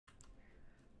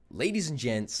Ladies and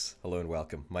gents, hello and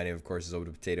welcome. My name, of course, is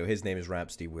Orbital. His name is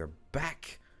Rhapsody. We're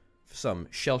back for some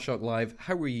Shellshock Live.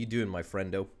 How are you doing, my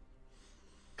friendo?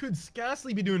 Could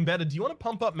scarcely be doing better. Do you want to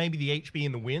pump up maybe the HP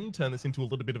in the win, turn this into a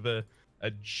little bit of a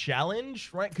challenge,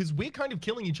 right? Because we're kind of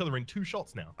killing each other in 2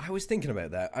 shots now. I was thinking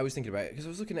about that. Because I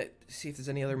was looking at see if there's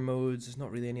any other modes. There's not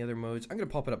really any other modes. I'm gonna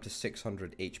pop it up to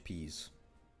 600 HPs.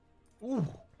 Ooh.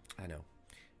 I know.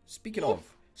 Speaking of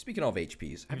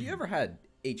HPs, have you ever had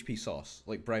HP sauce,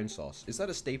 like brown sauce? Is that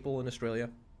a staple in Australia?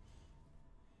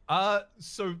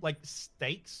 So like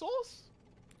steak sauce?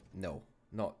 No,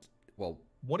 not well.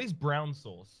 What is brown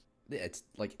sauce? It's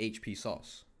like HP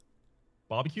sauce.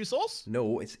 Barbecue sauce?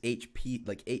 No, it's HP,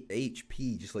 like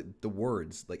HP, just like the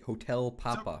words, like Hotel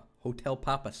Papa, Hotel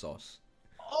Papa sauce.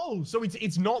 Oh, so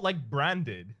it's not like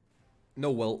branded. No,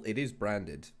 well, it is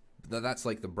branded. That's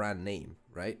like the brand name,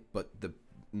 right? But the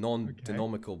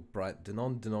non-denominable brand, the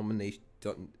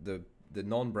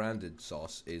non-branded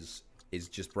sauce is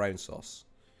just brown sauce.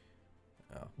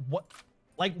 Oh. What?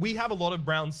 Like, we have a lot of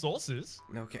brown sauces.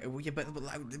 Okay, well, yeah, but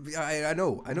I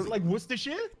know. Is it like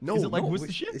Worcestershire? No, is it like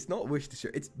Worcestershire? It's not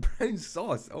Worcestershire. It's brown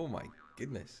sauce. Oh my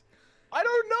goodness. I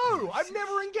don't know. I've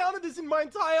never encountered this in my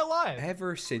entire life.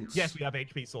 Ever since. Yes, we have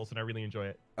HP sauce, and I really enjoy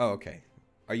it. Oh, okay.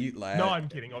 Are you like? No, I'm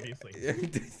kidding. Obviously,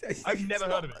 I've never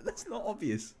heard of it. That's not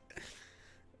obvious.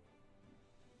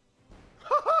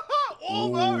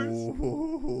 Almost.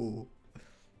 Ooh.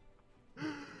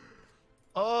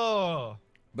 Oh.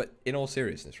 But in all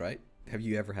seriousness, right? Have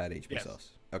you ever had HP Yes.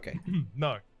 sauce? Okay.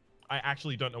 No, I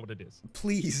actually don't know what it is.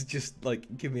 Please just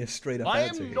like give me a straight up I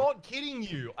answer. am not kidding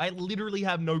you. I literally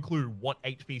have no clue what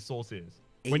HP sauce is.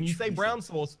 When you say HP brown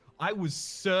sauce, I was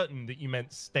certain that you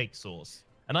meant steak sauce.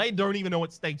 And I don't even know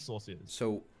what steak sauce is.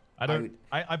 So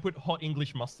I put hot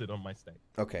English mustard on my steak.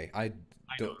 Okay, I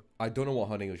don't know what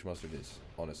hot English mustard is,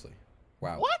 honestly.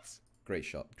 Wow. What? Great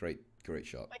shot. Great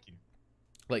shot. Thank you.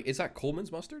 Like, is that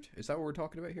Coleman's mustard? Is that what we're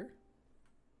talking about here?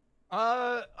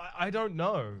 I don't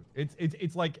know.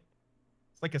 It's like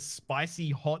a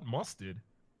spicy hot mustard.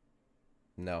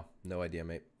 No idea,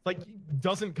 mate. Like,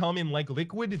 doesn't come in like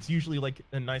liquid. It's usually like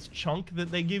a nice chunk that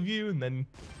they give you, and then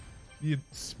you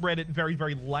spread it very,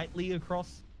 very lightly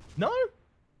across. No?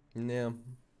 No.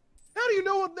 How do you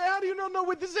not know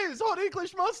what this is? Hot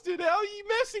English mustard. How are you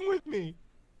messing with me?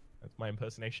 That's my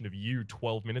impersonation of you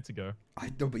 12 minutes ago. I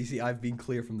don't, but you see, I've been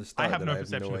clear from the start. I have no that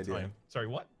perception I of have no idea. time. Sorry,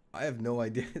 what? I have no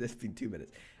idea. That's been 2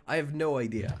 minutes. I have no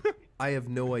idea. I have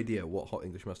no idea what hot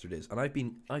English mustard is, and I've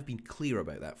been clear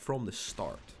about that from the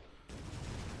start.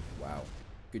 Wow,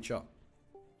 good shot.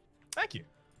 Thank you.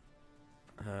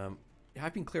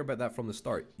 I've been clear about that from the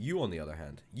start. You, on the other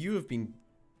hand, you've been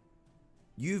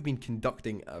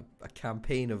conducting a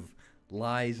campaign of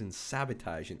lies and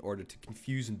sabotage in order to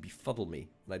confuse and befuddle me,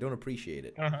 and I don't appreciate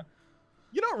it.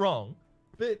 You're not wrong,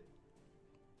 but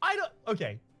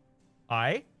okay.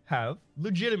 I have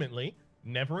legitimately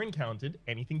never encountered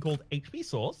anything called HP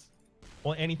sauce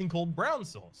or anything called brown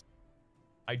sauce.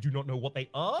 I do not know what they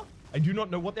are. I do not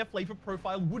know what their flavor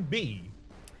profile would be.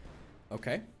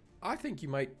 Okay. I think you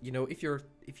might, you know, if you're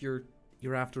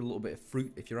after a little bit of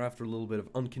fruit, if you're after a little bit of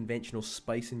unconventional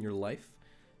spice in your life,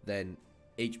 then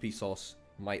HP sauce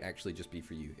might actually just be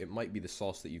for you. It might be the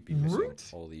sauce that you've been missing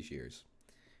all these years.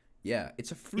 Yeah,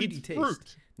 it's a fruity taste.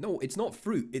 Fruit. No, it's not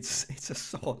fruit. It's a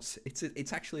sauce.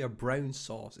 It's actually a brown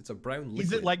sauce. It's a brown liquid.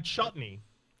 Is it like chutney?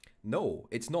 No,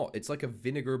 it's not. It's like a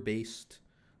vinegar based,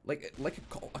 like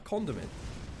a condiment.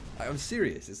 I'm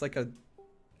serious. It's like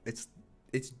it's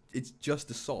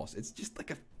just a sauce. It's just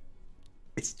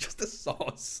a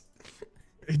sauce.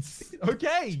 It's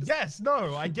okay. Yes.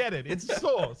 No. I get it. It's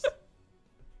sauce.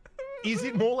 Is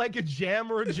it more like a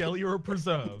jam or a jelly or a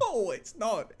preserve? No, it's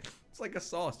not. It's like a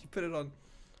sauce. You put it on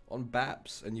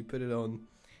baps and you put it on,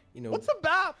 you know. What's a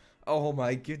bap? Oh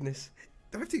my goodness.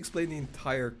 Do I have to explain the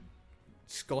entire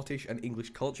Scottish and English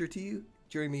culture to you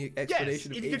during the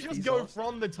explanation of HP sauce? Yes, if you could just go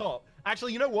from the top.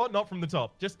 Actually, you know what? Not from the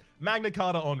top. Just Magna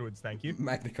Carta onwards, thank you.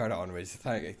 Magna Carta onwards.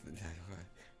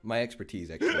 My expertise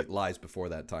actually lies before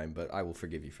that time, but I will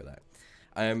forgive you for that.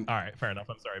 All right, fair enough.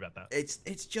 I'm sorry about that.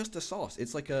 It's just a sauce.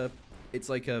 It's like a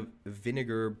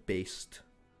vinegar-based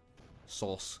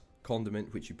sauce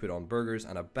condiment which you put on burgers,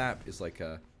 and a bap is like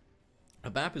a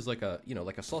you know,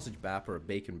 like a sausage bap or a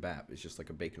bacon bap. It's just like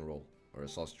a bacon roll or a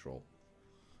sausage roll.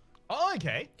 Oh,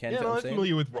 okay. Ken, yeah, no, I'm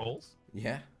familiar with rolls.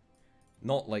 Yeah,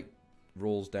 not like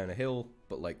rolls down a hill,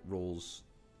 but like rolls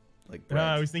like bread. No,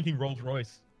 I was thinking Rolls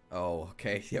Royce. Oh,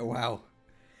 okay. Yeah, wow.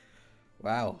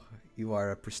 Wow, you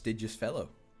are a prestigious fellow.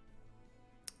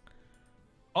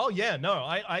 Oh yeah, no,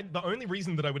 I the only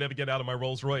reason that I would ever get out of my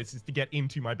Rolls Royce is to get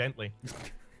into my Bentley.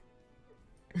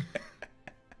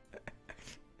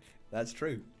 That's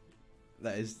true.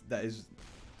 That is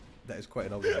quite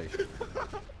an observation.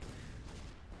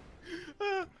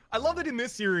 I love that in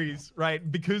this series,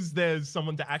 right, because there's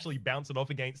someone to actually bounce it off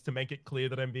against to make it clear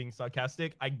that I'm being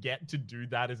sarcastic, I get to do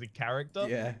that as a character.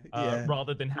 Yeah.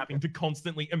 Rather than having to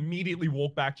constantly immediately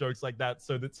walk back jokes like that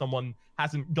so that someone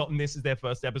hasn't gotten this as their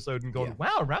first episode and gone,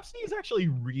 wow, Rhapsody is actually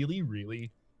really, really,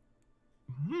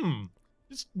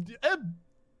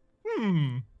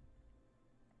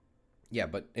 Yeah,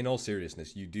 but in all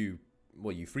seriousness, you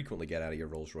frequently get out of your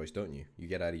Rolls Royce, don't you? You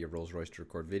get out of your Rolls Royce to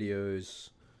record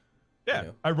videos. Yeah, you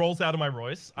know. I rolls out of my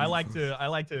Royce. I like to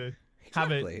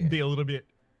have it be a little bit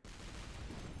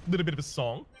of a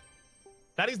song.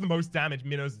 That is the most damage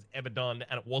Minos has ever done,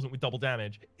 and it wasn't with double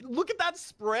damage. Look at that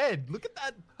spread. Look at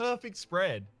that perfect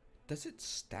spread. Does it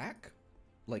stack,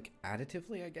 like,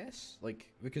 additively, I guess?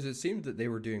 Like, because it seemed that they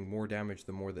were doing more damage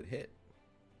the more that hit.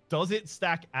 Does it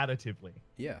stack additively?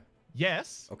 Yeah.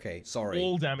 Yes. Okay, sorry.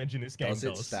 All damage in this game does.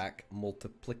 Does it stack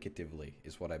multiplicatively,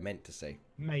 is what I meant to say.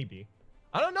 Maybe.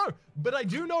 I don't know, but I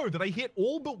do know that I hit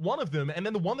all but one of them, and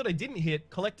then the one that I didn't hit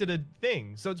collected a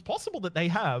thing. So it's possible that they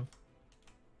have,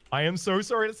 I am so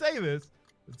sorry to say this,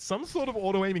 some sort of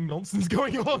auto-aiming nonsense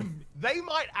going on. They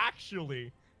might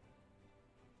actually.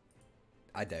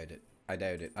 I doubt it. I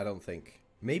doubt it. I don't think.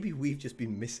 Maybe we've just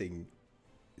been missing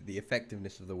the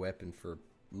effectiveness of the weapon for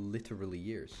literally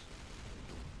years.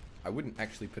 I wouldn't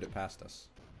actually put it past us.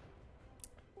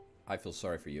 I feel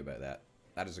sorry for you about that.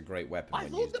 That is a great weapon. I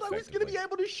thought that I was going to be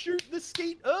able to shoot the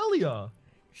skeet earlier.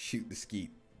 Shoot the skeet.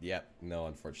 Yep. No,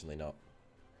 unfortunately not.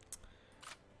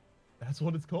 That's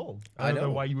what it's called. I don't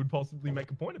know why you would possibly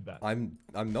make a point of that. I'm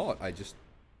not. I just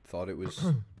thought it was...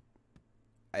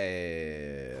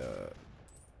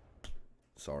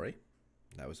 Sorry.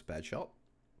 That was a bad shot.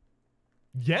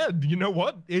 Yeah, you know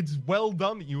what? It's well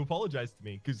done that you apologized to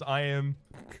me, because I am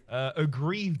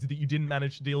aggrieved that you didn't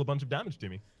manage to deal a bunch of damage to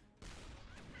me.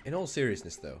 In all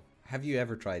seriousness, though, have you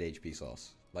ever tried HP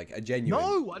sauce? Like a genuine,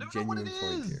 no, I don't know what it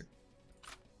is. Here.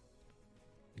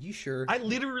 You sure? I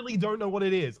literally don't know what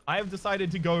it is. I have decided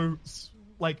to go,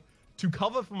 like, to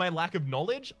cover for my lack of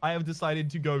knowledge, I have decided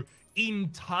to go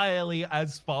entirely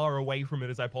as far away from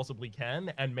it as I possibly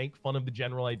can and make fun of the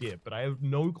general idea. But I have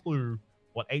no clue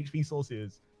what HP sauce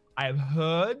is. I have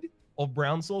heard of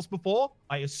brown sauce before.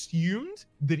 I assumed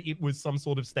that it was some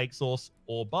sort of steak sauce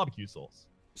or barbecue sauce.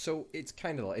 So it's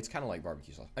kind of like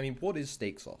barbecue sauce. I mean, what is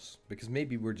steak sauce? Because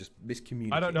maybe we're just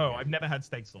miscommunicating. I don't know. I've never had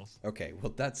steak sauce. Okay,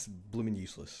 well that's blooming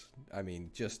useless. I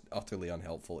mean, just utterly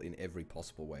unhelpful in every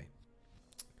possible way.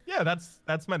 Yeah,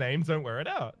 that's my name. Don't wear it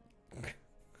out.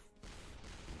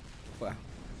 Wow,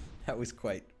 that was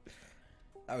quite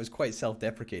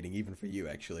self-deprecating even for you.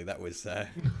 Actually, that was oh,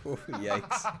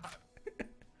 yikes.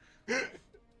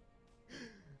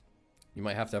 You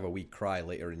might have to have a wee cry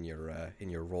later in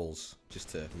your rolls just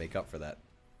to make up for that.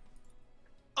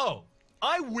 Oh,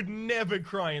 I would never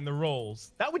cry in the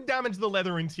rolls. That would damage the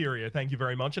leather interior, thank you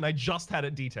very much, and I just had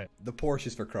it detailed. The Porsche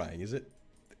is for crying, is it?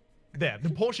 There, the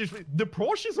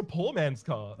Porsche is a poor man's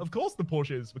car. Of course the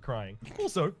Porsche is for crying.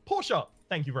 Also, Porsche,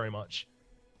 thank you very much.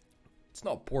 It's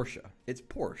not Porsche, it's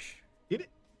Porsche.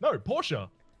 No, Porsche.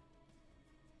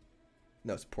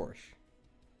 No, it's Porsche.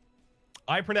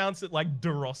 I pronounce it like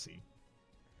De Rossi.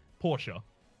 Porsche.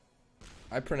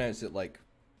 I pronounce it like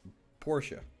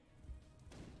Porsche.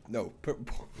 No,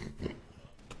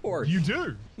 Porsche. You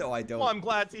do? No, I don't. Well, I'm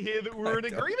glad to hear that we're in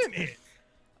agreement here.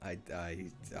 I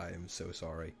am so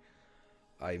sorry.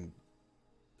 I'm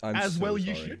as so well sorry.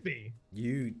 You should be.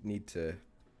 You need to...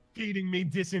 Feeding me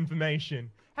disinformation.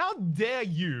 How dare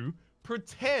you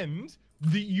pretend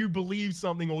that you believe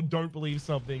something or don't believe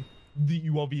something that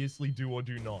you obviously do or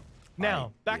do not.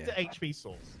 Now, back to HP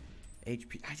sauce.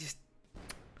 HP,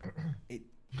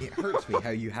 it hurts me how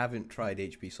you haven't tried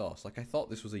HP sauce. Like, I thought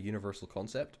this was a universal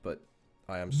concept, but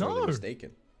I am sorely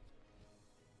mistaken.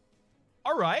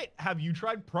 All right, have you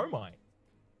tried Promite?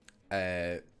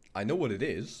 I know what it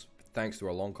is, thanks to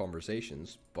our long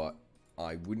conversations, but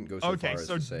I wouldn't go so far as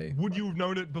to say... would you have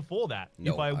known it before that?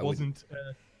 No, if I wasn't...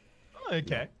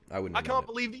 okay. No, I wouldn't have I can't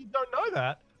believe that you don't know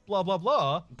that. Blah, blah,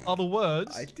 blah. Other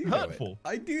words, hurtful.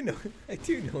 I do know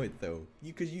it, though.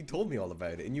 Because you told me all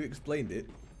about it, and you explained it.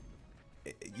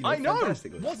 You know, I know.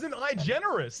 fantastically. Wasn't I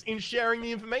generous in sharing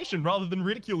the information rather than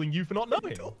ridiculing you for not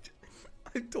knowing?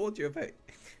 I've told you about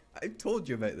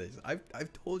this.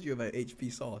 I've told you about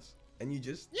HP sauce, and you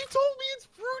just... You told me it's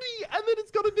fruity, and then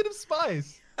it's got a bit of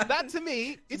spice. That, to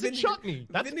me, is a chutney.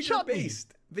 That's a chutney.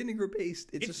 Vinegar based.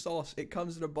 It's a sauce. It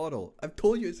comes in a bottle. I've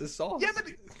told you it's a sauce.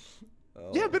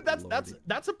 Yeah, but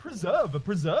that's a preserve. A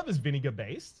preserve is vinegar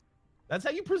based. That's how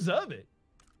you preserve it.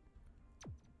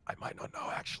 I might not know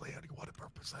actually what a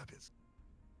purpose that is.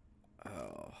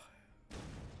 Oh,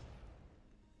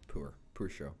 poor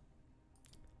show.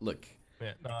 Look,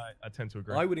 Yeah, no, I tend to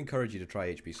agree. I would encourage you to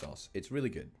try HP sauce. It's really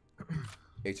good.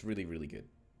 It's really, really good.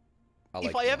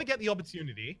 If I ever get the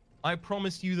opportunity, I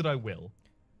promise you that I will.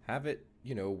 Have it,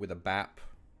 you know, with a BAP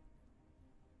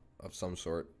of some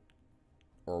sort,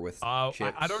 or with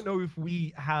chips. I don't know if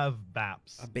we have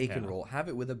BAPs. A bacon roll. Have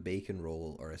it with a bacon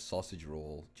roll or a sausage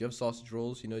roll. Do you have sausage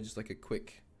rolls? You know, just like a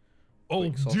quick. Oh,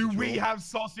 do we roll? have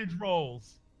sausage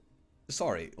rolls?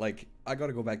 Sorry, like I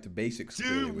gotta go back to basics.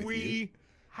 Do we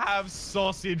have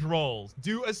sausage rolls?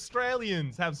 Do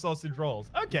Australians have sausage rolls?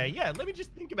 Okay, yeah, let me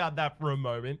just think about that for a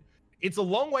moment. It's a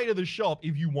long way to the shop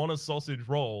if you want a sausage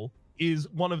roll is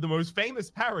one of the most famous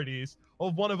parodies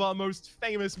of one of our most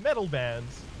famous metal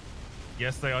bands.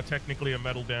 Yes, they are technically a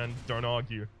metal band, don't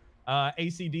argue.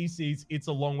 AC/DC's It's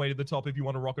a Long Way to the Top if you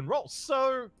want to rock and roll.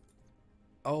 So,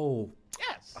 oh,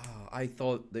 yes. I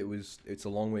thought it's a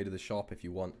long way to the shop if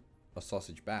you want a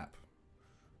sausage BAP.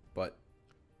 But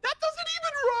that doesn't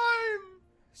even rhyme.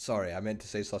 Sorry, I meant to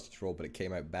say sausage roll, but it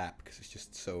came out BAP because it's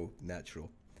just so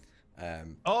natural.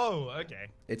 Oh, okay.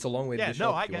 It's a long way to the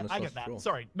shop. Yeah, no, I get that. Roll.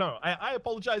 Sorry, no, I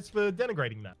apologize for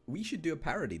denigrating that. We should do a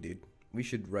parody, dude. We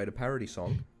should write a parody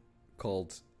song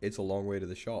called "It's a Long Way to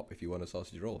the Shop" if you want a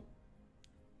sausage roll.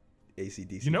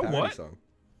 AC/DC you know parody what? song.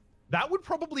 That would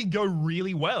probably go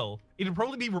really well. It'd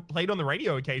probably be played on the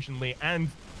radio occasionally, and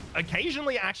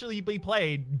occasionally actually be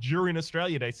played during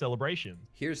Australia Day celebrations.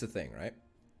 Here's the thing, right?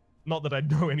 Not that I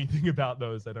know anything about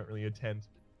those. I don't really attend.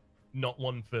 Not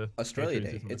one for Australia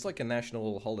Day. It's like a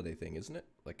national holiday thing, isn't it?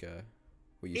 Like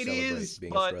where you celebrate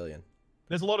being but Australian.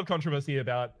 There's a lot of controversy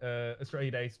about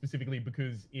Australia Day specifically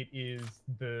because it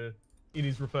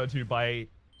is referred to by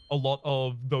a lot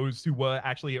of those who were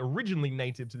actually originally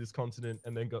native to this continent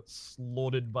and then got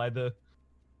slaughtered by the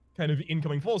kind of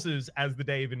incoming forces as the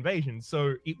day of invasion.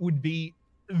 So it would be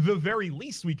the very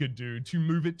least we could do to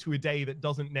move it to a day that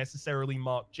doesn't necessarily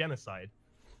mark genocide.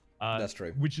 That's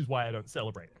true. Which is why I don't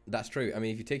celebrate it. That's true. I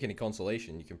mean, if you take any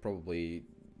consolation, you can probably,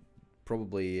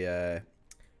 I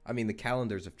mean, the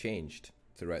calendars have changed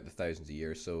throughout the thousands of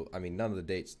years. So, I mean, none of the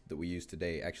dates that we use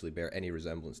today actually bear any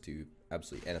resemblance to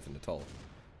absolutely anything at all.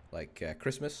 Like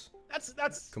Christmas. That's a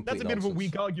bit nonsense. of a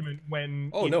weak argument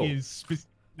when is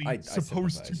specifically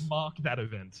supposed to mark that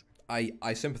event.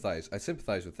 I sympathize. I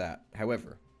sympathize with that.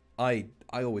 However, I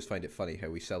always find it funny how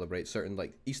we celebrate certain,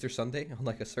 like, Easter Sunday on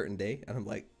like a certain day, and I'm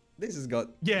like, this has got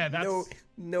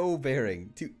no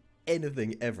bearing to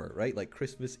anything ever, right? Like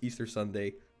Christmas, Easter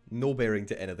Sunday, no bearing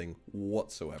to anything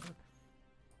whatsoever.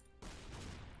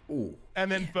 Ooh.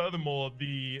 And then furthermore,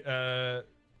 the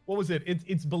what was it?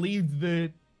 It's believed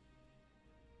that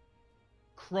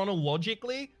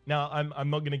chronologically, now I'm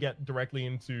not going to get directly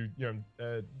into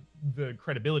the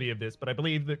credibility of this, but I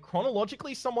believe that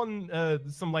chronologically, someone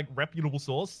some like reputable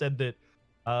source said that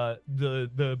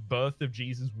the birth of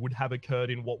Jesus would have occurred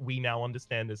in what we now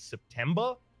understand as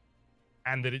September,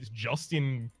 and that it's just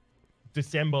in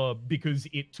December because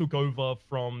it took over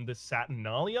from the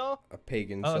Saturnalia, a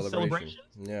pagan celebration.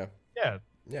 Yeah.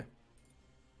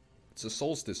 It's a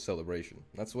solstice celebration.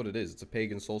 That's what it is. It's a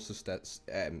pagan solstice. It's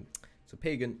a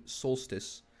pagan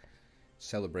solstice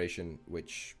celebration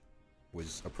which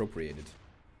was appropriated,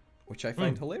 which I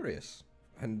find hilarious.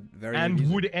 And very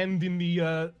amusing. Would end in the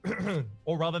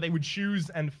or rather they would choose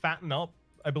and fatten up,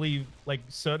 I believe, like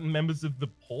certain members of the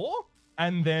poor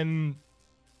and then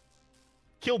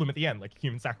kill them at the end, like a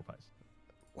human sacrifice.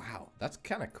 Wow, that's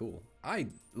kind of cool.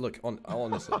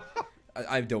 Honestly,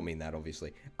 I don't mean that,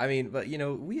 obviously. I mean, but you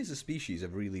know, we as a species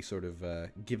have really sort of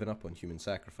given up on human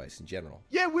sacrifice in general.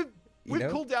 Yeah, we've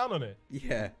cooled down on it.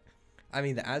 Yeah. I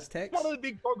mean, the Aztecs. One of the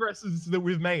big progresses that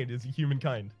we've made as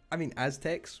humankind. I mean,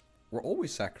 Aztecs were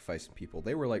always sacrificing people.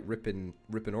 They were like ripping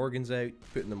organs out,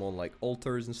 putting them on like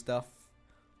altars and stuff.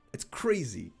 It's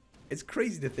crazy. It's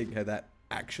crazy to think how that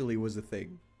actually was a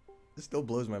thing. It still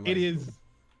blows my mind.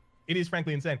 It is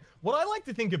frankly insane. What I like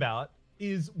to think about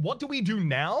is, what do we do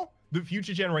now that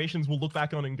future generations will look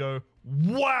back on and go,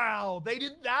 wow, they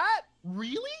did that?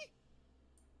 Really?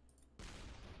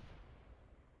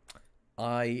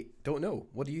 I don't know.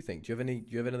 What do you think? Do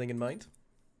you have anything in mind?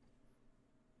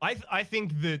 I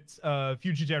think that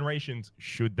future generations,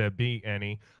 should there be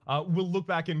any, will look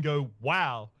back and go,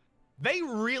 wow, they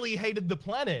really hated the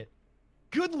planet.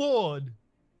 Good Lord.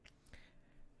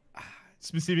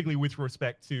 Specifically with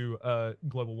respect to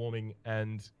global warming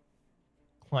and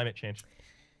climate change.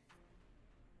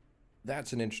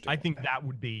 That's an interesting I think one. That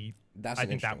would be That's I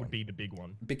think that would be the big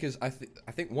one. Because I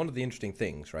think one of the interesting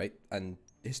things, right? And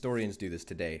historians do this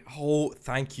today. Oh,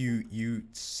 thank you. You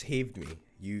saved me.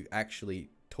 You actually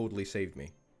totally saved me.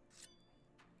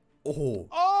 Oh.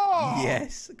 Oh!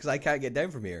 Yes, because I can't get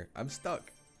down from here. I'm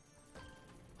stuck.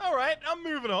 All right, I'm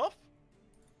moving off.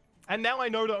 And now I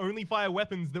know to only fire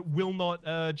weapons that will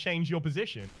not change your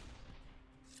position.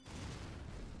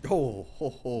 Oh, ho,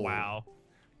 ho. Wow.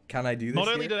 Can I do this? Not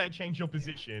only here? did I change your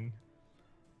position,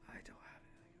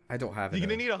 I don't have it. you're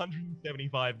gonna need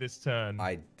 175 this turn.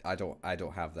 I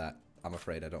don't have that. I'm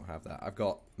afraid I don't have that. I've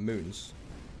got moons,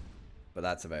 but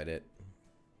that's about it.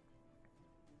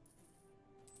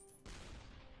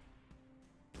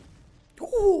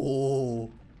 Oh,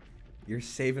 you're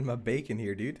saving my bacon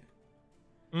here, dude.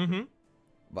 Mm-hmm.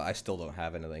 But I still don't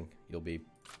have anything. You'll be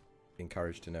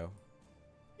encouraged to know.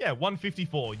 Yeah,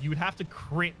 154. You would have to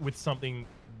crit with something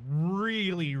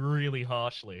really, really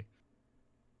harshly.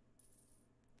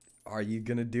 Are you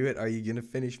gonna do it? Are you gonna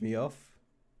finish me off?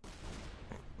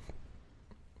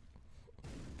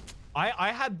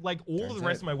 I had, like, all Turns of the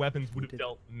rest out of my weapons would you have did.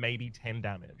 dealt maybe 10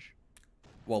 damage.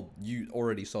 Well, you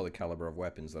already saw the caliber of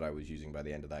weapons that I was using by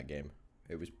the end of that game.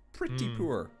 It was pretty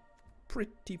poor.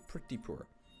 Pretty poor.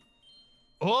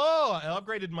 Oh, I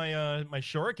upgraded my my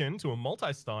shuriken to a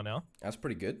multi-star now. That's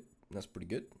pretty good. That's pretty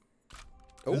good.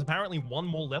 There's Oh, apparently one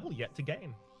more level yet to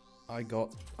gain. I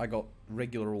got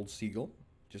regular old seagull.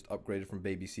 Just upgraded from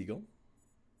baby seagull.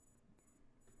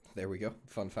 There we go.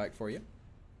 Fun fact for you.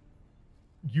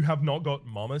 You have not got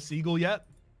Mama Seagull yet?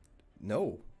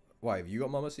 No. Why, have you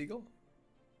got Mama Seagull?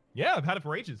 Yeah, I've had it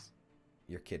for ages.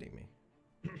 You're kidding me.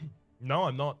 No,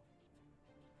 I'm not.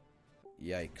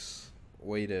 Yikes.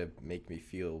 Way to make me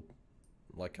feel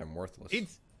like I'm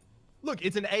worthless. Look,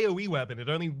 it's an AoE weapon. It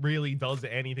only really does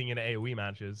anything in AoE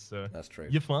matches, so That's true.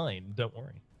 you're fine. Don't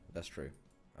worry. That's true.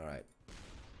 Alright.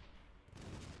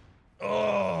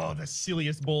 Oh, the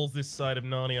silliest balls this side of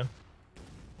Narnia.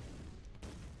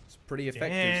 It's pretty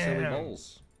effective, silly Damn.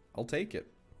 balls. I'll take it.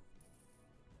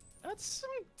 That's some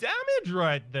damage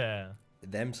right there.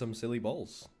 Them some silly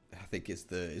balls. I think is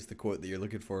the quote that you're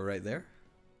looking for right there.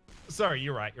 Sorry,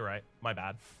 you're right. You're right. My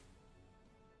bad.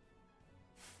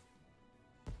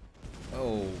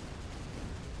 Oh.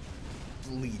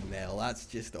 Bleeding hell, that's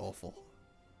just awful.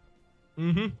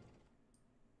 Mm-hmm.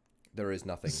 There is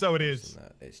nothing So it worse is. than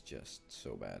that. It's just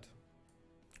so bad.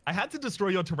 I had to destroy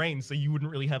your terrain so you wouldn't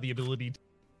really have the ability to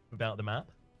about the map.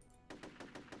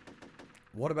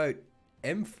 What about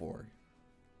M4?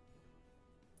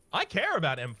 I care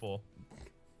about M4.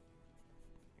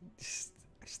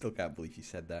 I still can't believe you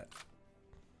said that.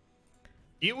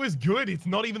 It was good. It's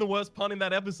not even the worst pun in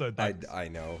that episode. I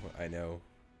know.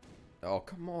 Oh,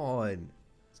 come on.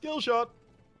 Skill shot.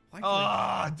 Why can't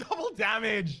I Double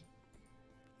damage.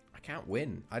 can't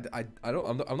win. I'm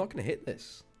not gonna hit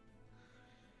this.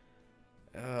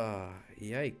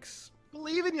 Yikes.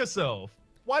 Believe in yourself.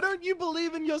 Why don't you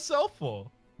believe in yourself for?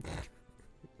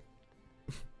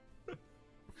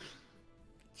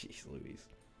 Jeez Louise.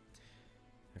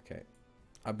 Okay.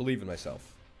 I believe in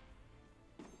myself.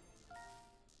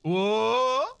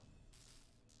 Whoa.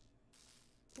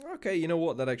 Okay, you know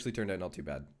what? That actually turned out not too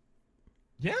bad.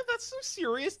 Yeah, that's some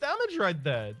serious damage right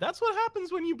there. That's what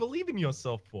happens when you believe in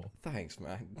yourself for. Thanks,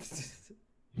 man.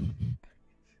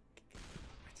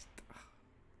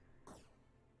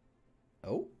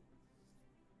 Oh.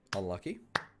 Unlucky.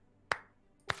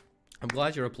 I'm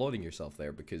glad you're applauding yourself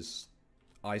there because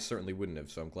I certainly wouldn't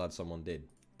have, so I'm glad someone did.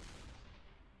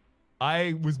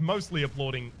 I was mostly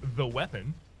applauding the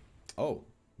weapon. Oh,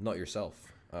 not yourself.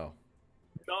 Oh.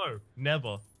 No,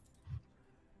 never.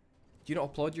 Do you not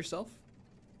applaud yourself?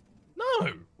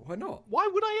 No. Why not? Why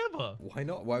would I ever? Why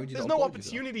not? Why would you There's not no applaud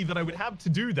yourself? opportunity that I would have to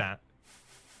do that.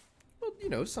 Well, you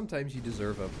know, sometimes you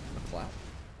deserve a clap.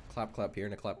 Clap, clap here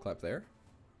and a clap, clap there.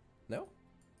 No?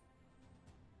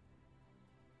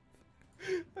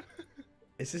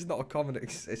 Is this not a common...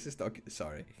 Is this not...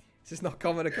 Sorry. Is this not a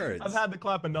common occurrence? I've had the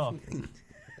clap enough.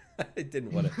 I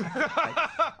didn't want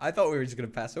to... I thought we were just going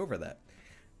to pass over that.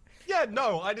 Yeah,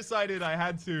 no, I decided I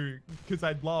had to because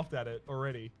I'd laughed at it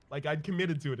already. Like, I'd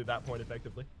committed to it at that point,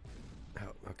 effectively.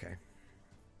 Oh, okay.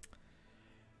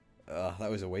 That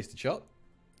was a wasted shot.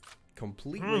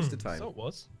 Complete waste of time. So it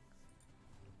was.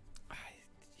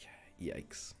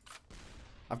 Yikes.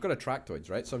 I've got attractoids,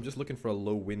 right? So I'm just looking for a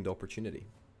low wind opportunity.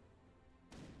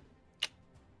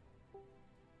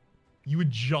 You were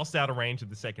just out of range of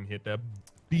the second hit there.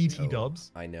 BT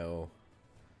dubs. I know.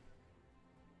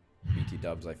 BT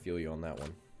dubs, I feel you on that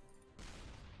one.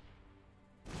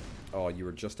 Oh, you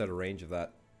were just out of range of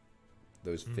that.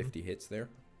 Those 50 hits there.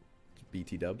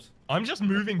 BT dubs. I'm just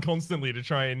moving constantly to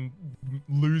try and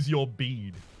lose your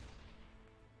bead.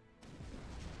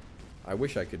 I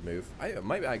wish I could move. I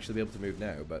might actually be able to move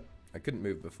now, but I couldn't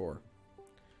move before.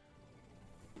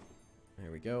 There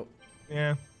we go.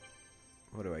 Yeah.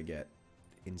 What do I get?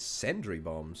 Incendiary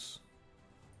bombs.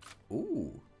 Ooh.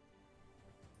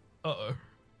 Uh-oh.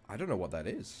 I don't know what that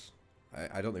is.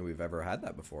 I don't think we've ever had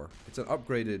that before. It's an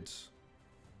upgraded...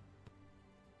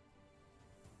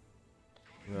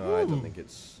 No, I don't think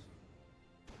it's...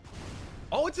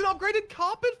 Oh, it's an upgraded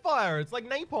carpet fire. It's like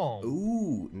napalm.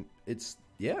 Ooh, it's...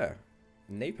 Yeah.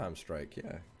 Napalm strike,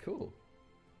 yeah. Cool.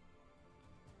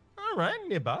 All right,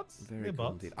 near butts. Very near cool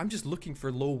butts. indeed. I'm just looking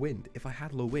for low wind. If I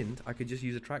had low wind, I could just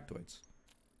use attractoids.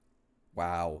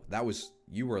 Wow, that was...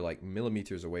 You were like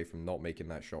millimeters away from not making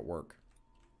that shot work.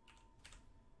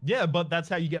 Yeah, but that's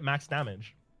how you get max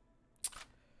damage.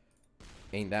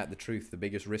 Ain't that the truth? The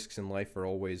biggest risks in life are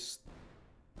always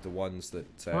the ones that...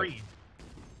 Free.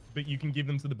 But you can give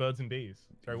them to the birds and bees.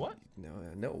 Sorry, what?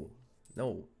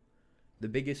 No. The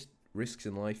biggest risks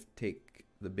in life take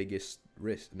the biggest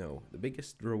risk. No, the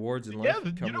biggest rewards in life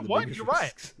come you know with what? the biggest You're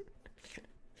risks. right.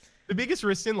 The biggest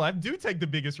risks in life do take the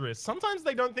biggest risks. Sometimes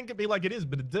they don't think it be like it is,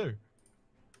 but it do.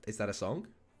 Is that a song?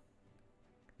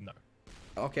 No.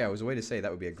 Okay, I was a way to say that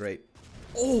would be a great...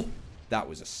 Oh! That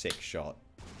was a sick shot.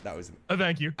 That was an Oh,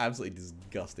 thank you. absolutely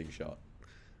disgusting shot.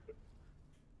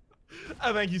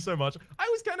 Oh, thank you so much. I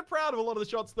was kind of proud of a lot of the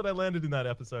shots that I landed in that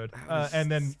episode.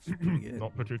 And then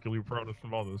not particularly proud of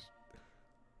some others.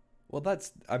 Well,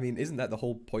 that's... I mean, isn't that the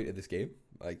whole point of this game?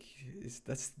 Like,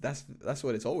 that's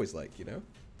what it's always like, you know?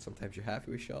 Sometimes you're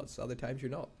happy with shots, other times you're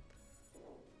not.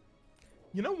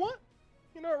 You know what?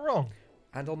 You're not wrong.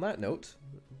 And on that note,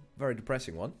 very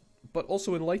depressing one, but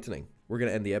also enlightening, we're going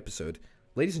to end the episode.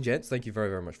 Ladies and gents, thank you very,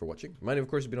 very much for watching. My name, of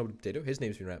course, has been Orbital Potato. His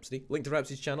name's been Rhapsody. Link to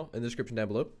Rhapsody's channel in the description down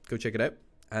below. Go check it out,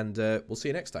 and we'll see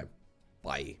you next time.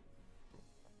 Bye.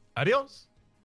 Adios.